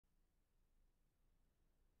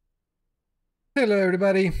Hello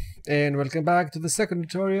everybody, and welcome back to the second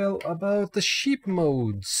tutorial about the ship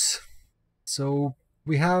modes. So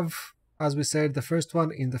we have, as we said, the first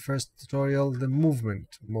one in the first tutorial, the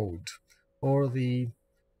movement mode, or the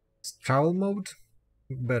travel mode,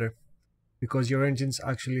 better, because your engines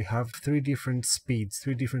actually have three different speeds,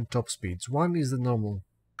 three different top speeds. One is the normal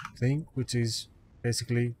thing, which is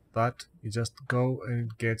basically that you just go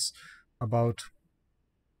and it gets about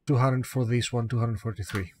 200 for this one,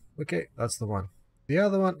 243. Okay, that's the one. The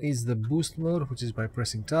other one is the boost mode, which is by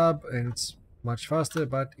pressing tab, and it's much faster,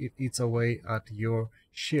 but it eats away at your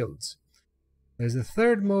shields. There's a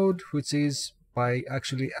third mode, which is by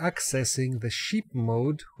actually accessing the ship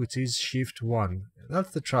mode, which is shift 1.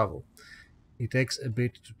 That's the travel. It takes a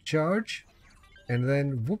bit to charge, and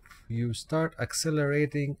then whoop, you start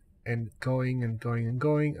accelerating and going and going and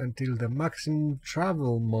going until the maximum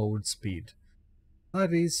travel mode speed.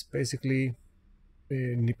 That is basically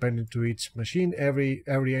independent to each machine. Every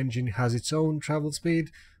engine has its own travel speed.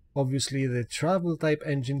 Obviously the travel type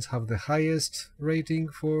engines have the highest rating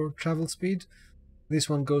for travel speed. This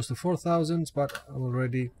one goes to 4000, but I'm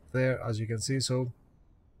already there, as you can see, so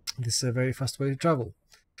this is a very fast way to travel.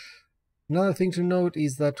 Another thing to note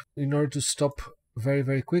is that in order to stop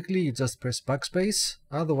very quickly, you just press backspace.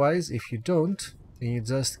 Otherwise, if you don't, and you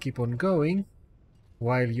just keep on going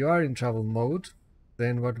while you are in travel mode,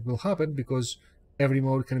 then what will happen, because every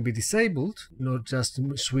mode can be disabled, not just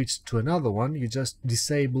switch to another one, you just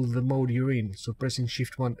disable the mode you're in. So pressing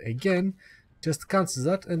shift 1 again just cancels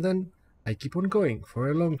that, and then I keep on going for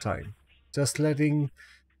a long time, just letting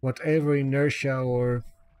whatever inertia or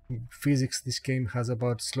physics this game has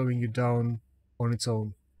about slowing you down on its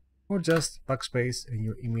own, or just backspace and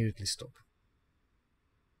you immediately stop.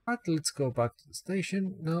 But let's go back to the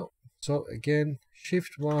station now. So again,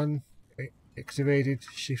 shift 1 activate it,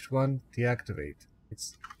 shift 1 deactivate.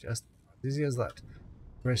 It's just as easy as that.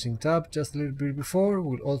 Pressing tab just a little bit before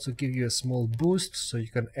will also give you a small boost, so you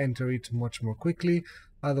can enter it much more quickly.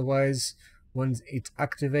 Otherwise, once it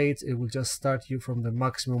activates, it will just start you from the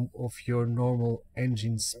maximum of your normal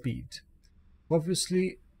engine speed.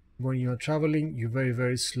 Obviously, when you're traveling, you're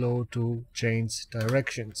very slow to change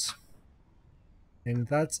directions. And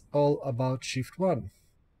that's all about shift 1.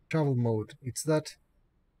 Travel mode. It's that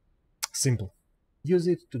simple. Use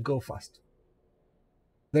it to go fast.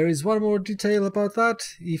 There is one more detail about that.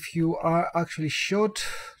 If you are actually shot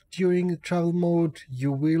during travel mode,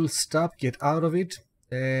 you will stop, get out of it,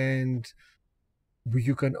 and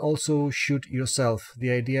you can also shoot yourself.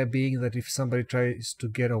 The idea being that if somebody tries to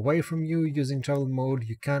get away from you using travel mode,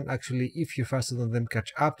 you can actually, if you're faster than them,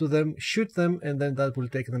 catch up to them, shoot them, and then that will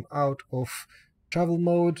take them out of travel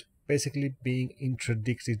mode, basically being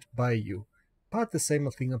interdicted by you. But the same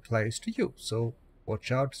thing applies to you, so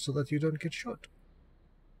watch out so that you don't get shot.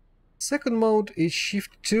 Second mode is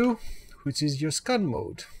shift 2, which is your scan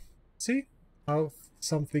mode. See how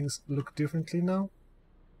some things look differently now?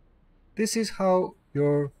 This is how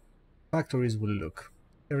your factories will look.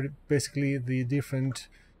 Basically, the different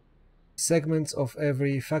segments of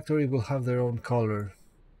every factory will have their own color.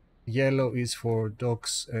 Yellow is for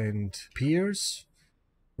docks and piers,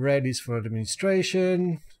 red is for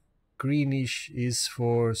administration, greenish is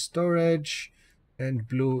for storage, and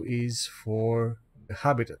blue is for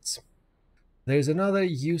habitats. There is another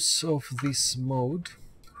use of this mode,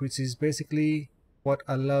 which is basically what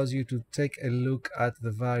allows you to take a look at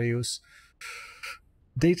the various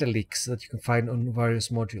data leaks that you can find on various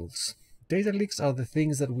modules. Data leaks are the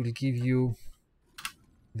things that will give you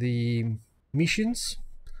the missions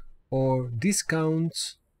or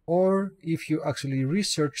discounts, or if you actually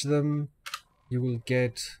research them, you will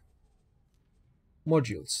get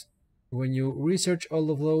modules. When you research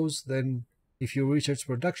all of those, then if you research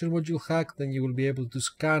production module hack, then you will be able to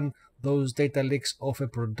scan those data leaks of a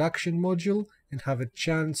production module and have a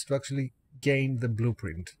chance to actually gain the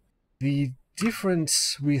blueprint. The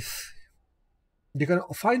difference with... you can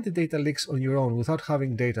find the data leaks on your own without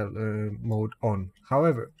having data mode on.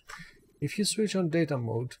 However, if you switch on data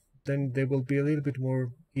mode, then they will be a little bit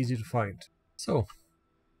more easy to find. So,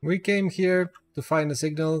 we came here to find a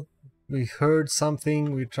signal. We heard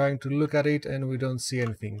something, we're trying to look at it and we don't see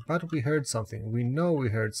anything. But we heard something, we know we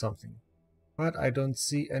heard something. But I don't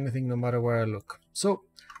see anything no matter where I look. So,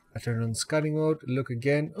 I turn on scanning mode, look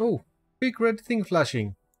again. Oh, big red thing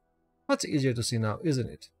flashing. That's easier to see now, isn't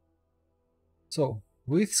it? So,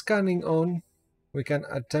 with scanning on, we can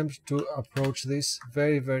attempt to approach this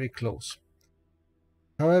very close.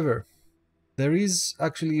 However, there is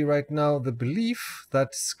actually right now the belief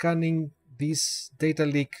that scanning this data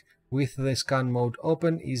leak with the scan mode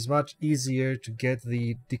open is much easier to get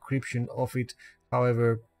the decryption of it.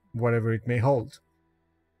 However, whatever it may hold.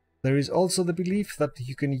 There is also the belief that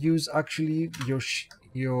you can use actually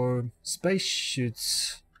your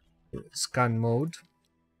spacesuit's scan mode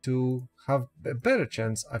to have a better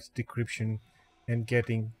chance at decryption and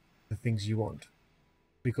getting the things you want,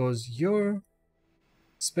 because your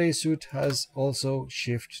spacesuit has also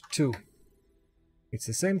shift 2. It's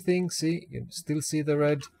the same thing. See, you still see the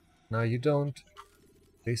red, now you don't.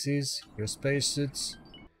 This is your spacesuit's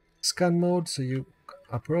scan mode, so you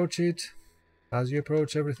approach it as you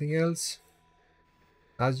approach everything else,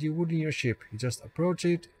 as you would in your ship. You just approach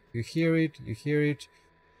it, you hear it,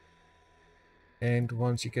 and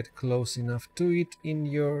once you get close enough to it in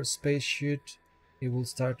your spacesuit, it will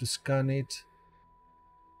start to scan it.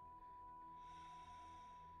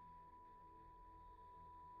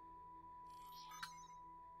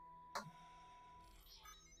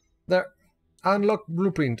 There. Unlock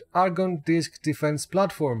blueprint, Argon disk defense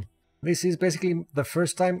platform. This is basically the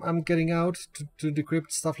first time I'm getting out to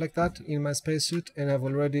decrypt stuff like that in my spacesuit, and I've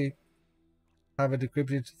already have a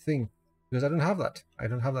decrypted thing, because I don't have that. I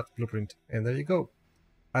don't have that blueprint, and there you go.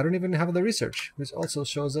 I don't even have the research, which also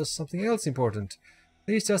shows us something else important.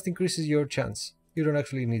 This just increases your chance. You don't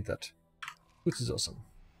actually need that, which is awesome.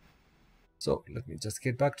 So let me just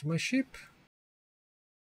get back to my ship.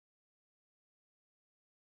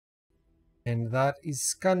 And that is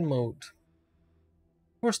scan mode.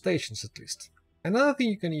 For stations at least. Another thing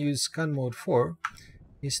you can use scan mode for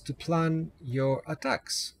is to plan your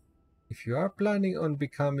attacks. If you are planning on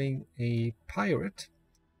becoming a pirate,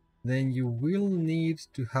 then you will need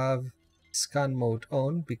to have scan mode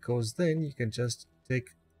on, because then you can just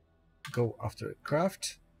go after a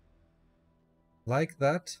craft like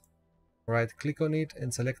that, right click on it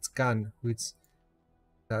and select scan, which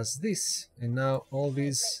does this, and now all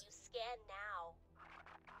these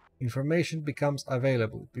information becomes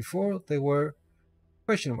available. Before they were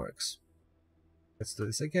question marks. Let's do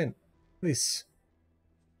this again. This.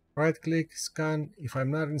 Right click, scan. If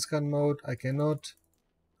I'm not in scan mode, I cannot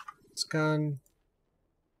scan.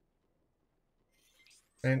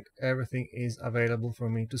 And everything is available for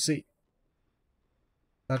me to see.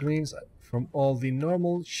 That means from all the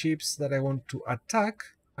normal ships that I want to attack,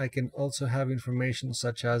 I can also have information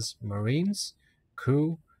such as marines,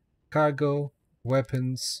 crew, cargo,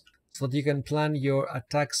 weapons, so that you can plan your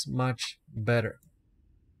attacks much better.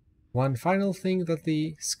 One final thing that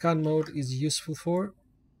the scan mode is useful for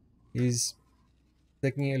is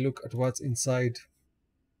taking a look at what's inside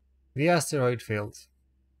the asteroid field.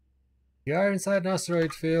 If you are inside an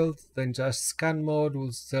asteroid field, then just scan mode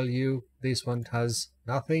will tell you this one has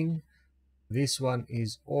nothing, this one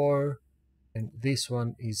is ore, and this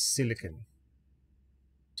one is silicon.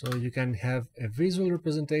 So you can have a visual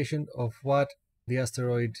representation of what the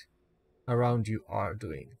asteroid around you are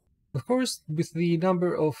doing. Of course, with the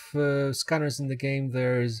number of scanners in the game,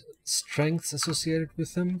 there's strengths associated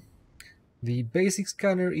with them. The basic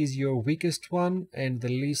scanner is your weakest one and the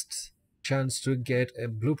least chance to get a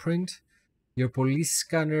blueprint. Your police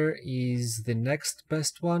scanner is the next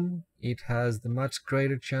best one. It has the much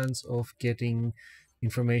greater chance of getting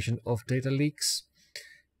information of data leaks.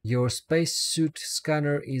 Your spacesuit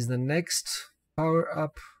scanner is the next power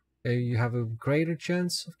up. You have a greater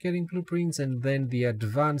chance of getting blueprints, and then the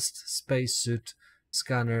advanced spacesuit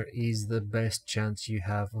scanner is the best chance you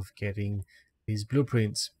have of getting these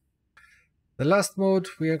blueprints. The last mode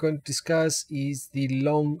we are going to discuss is the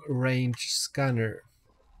long-range scanner.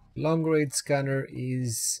 Long-range scanner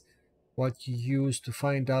is what you use to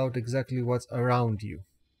find out exactly what's around you.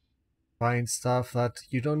 Find stuff that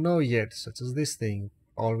you don't know yet, such as this thing.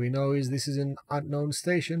 All we know is this is an unknown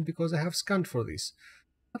station because I have scanned for this.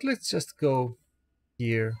 But let's just go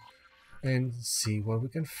here and see what we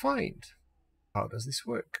can find. How does this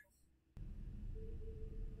work?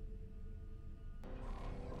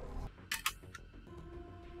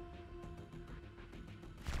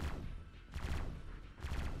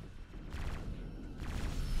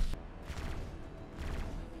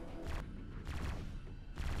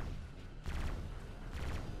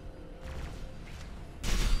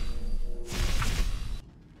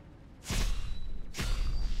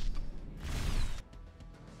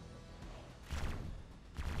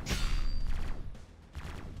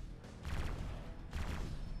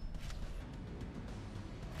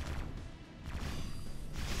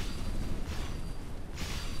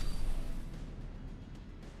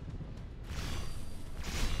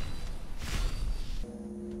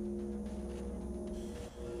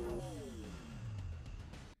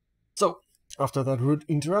 So, after that rude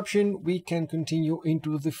interruption, we can continue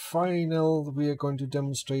into the final. We are going to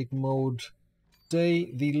demonstrate mode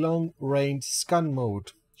today, the long-range scan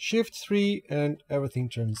mode. Shift 3 and everything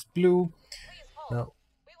turns blue. Now,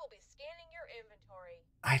 we will be scanning your inventory.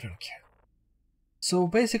 I don't care. So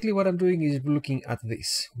basically what I'm doing is looking at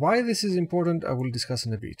this. Why this is important I will discuss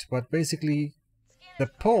in a bit, but basically the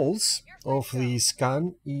pulse of the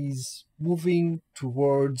scan is moving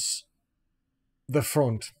towards the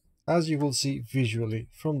front, as you will see visually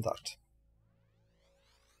from that.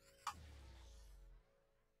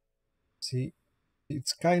 See,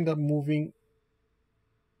 it's kind of moving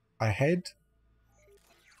ahead,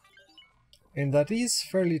 and that is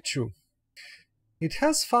fairly true. It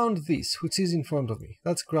has found this, which is in front of me,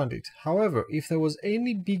 that's granted. However, if there was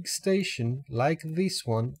any big station like this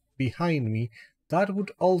one behind me, that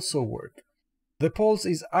would also work. The pulse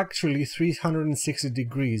is actually 360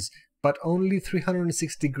 degrees, but only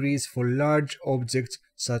 360 degrees for large objects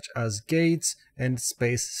such as gates and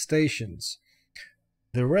space stations.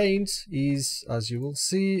 The range is, as you will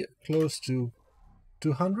see, close to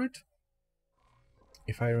 200.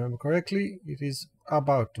 If I remember correctly, it is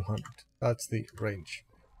about 200. That's the range.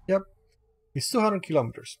 Yep, it's 200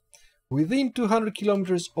 kilometers. Within 200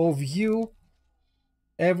 kilometers of you,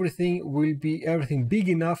 everything big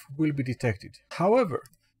enough will be detected. However,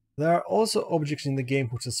 there are also objects in the game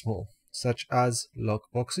which are small, such as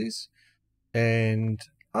lockboxes and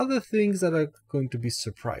other things that are going to be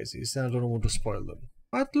surprises, and I don't want to spoil them.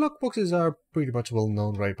 But lockboxes are pretty much well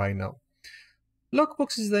known right by now.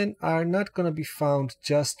 Lockboxes then are not going to be found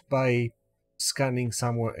just by scanning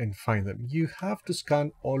somewhere and find them. You have to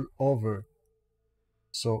scan all over.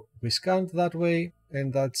 So we scanned that way,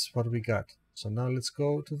 and that's what we got. So now let's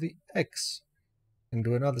go to the X and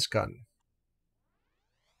do another scan.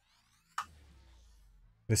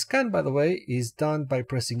 The scan, by the way, is done by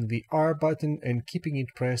pressing the R button and keeping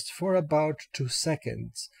it pressed for about 2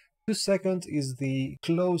 seconds. 2 seconds is the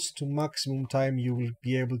close to maximum time you will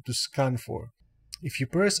be able to scan for. If you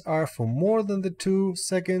press R for more than the 2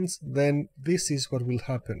 seconds, then this is what will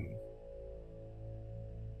happen.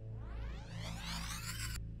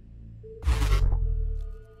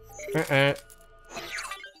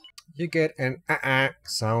 You get an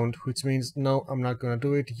sound, which means no, I'm not gonna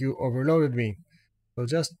do it, you overloaded me. So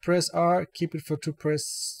just press R, keep it for 2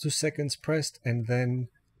 seconds pressed, and then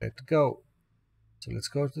let go. So let's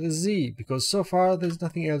go to the Z, because so far there's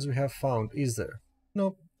nothing else we have found, is there?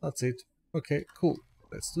 Nope, that's it. Okay, cool.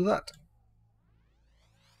 Let's do that.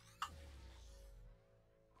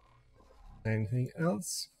 Anything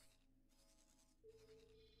else?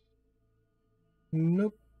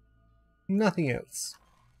 Nope. Nothing else.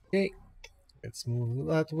 Okay, let's move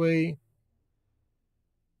that way.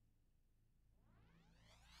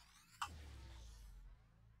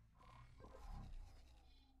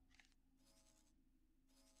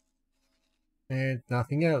 And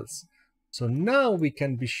nothing else. So now we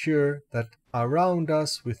can be sure that around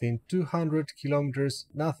us, within 200 kilometers,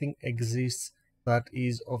 nothing exists that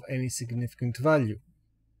is of any significant value.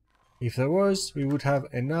 If there was, we would have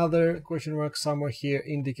another question mark somewhere here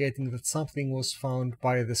indicating that something was found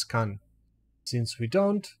by the scan. Since we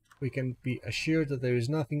don't, we can be assured that there is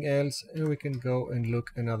nothing else, and we can go and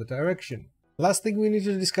look another direction. Last thing we need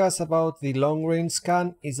to discuss about the long-range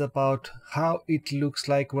scan is about how it looks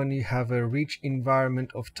like when you have a rich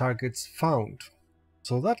environment of targets found.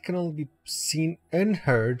 So that can only be seen and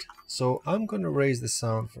heard, so I'm going to raise the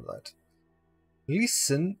sound for that.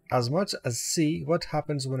 Listen as much as see what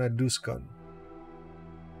happens when I do scan.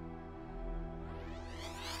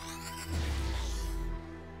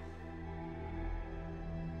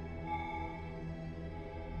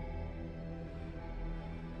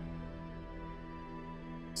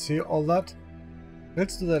 See all that?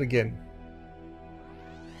 Let's do that again.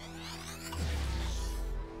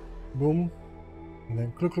 Boom. And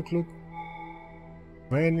then cluck, cluck, cluck.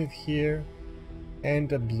 Ran it here.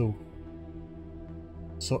 And a blue.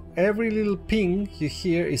 So every little ping you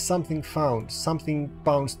hear is something found, something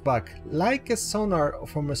bounced back, like a sonar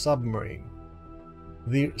from a submarine.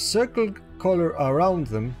 The circled color around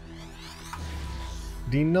them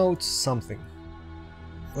denotes something.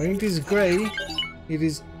 When it is gray, it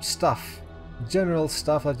is stuff, general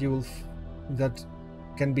stuff that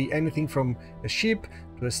can be anything from a ship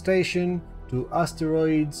to a station to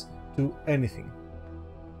asteroids to anything.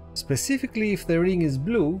 Specifically, if the ring is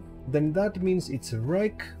blue, then that means it's a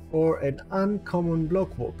wreck or an uncommon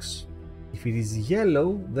block box. If it is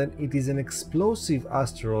yellow, then it is an explosive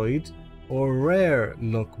asteroid or rare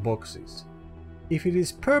lock boxes. If it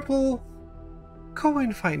is purple, go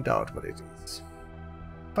and find out what it is.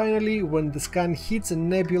 Finally, when the scan hits a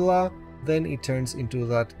nebula, then it turns into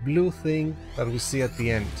that blue thing that we see at the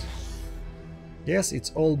end. Yes,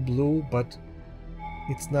 it's all blue, but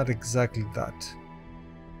it's not exactly that.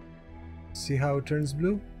 See how it turns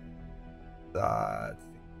blue? That.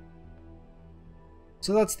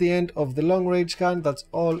 So that's the end of the long range scan. That's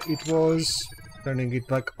all it was. Turning it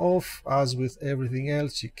back off, as with everything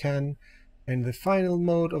else you can. And the final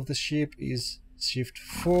mode of the ship is Shift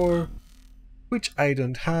 4, which I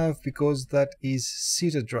don't have because that is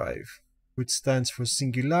Cedar Drive, which stands for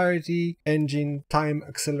Singularity Engine Time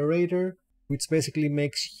Accelerator, which basically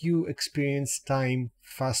makes you experience time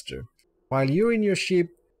faster. While you're in your ship,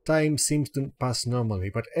 time seems to pass normally,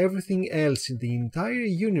 but everything else in the entire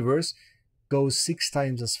universe goes 6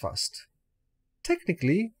 times as fast.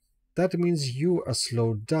 Technically, that means you are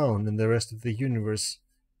slowed down and the rest of the universe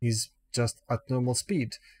is just at normal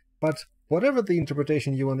speed. But whatever the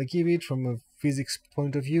interpretation you want to give it from a physics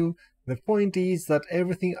point of view, the point is that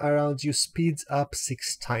everything around you speeds up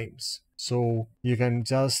 6 times. So you can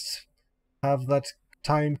just have that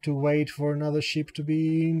time to wait for another ship to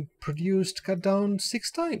be produced cut down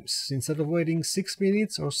 6 times. Instead of waiting 6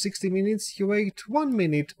 minutes or 60 minutes, you wait 1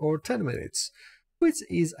 minute or 10 minutes, which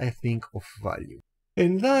is, I think, of value.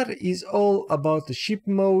 And that is all about the ship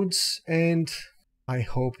modes, and I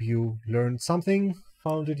hope you learned something,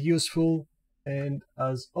 found it useful, and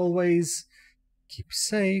as always, keep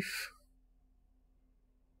safe.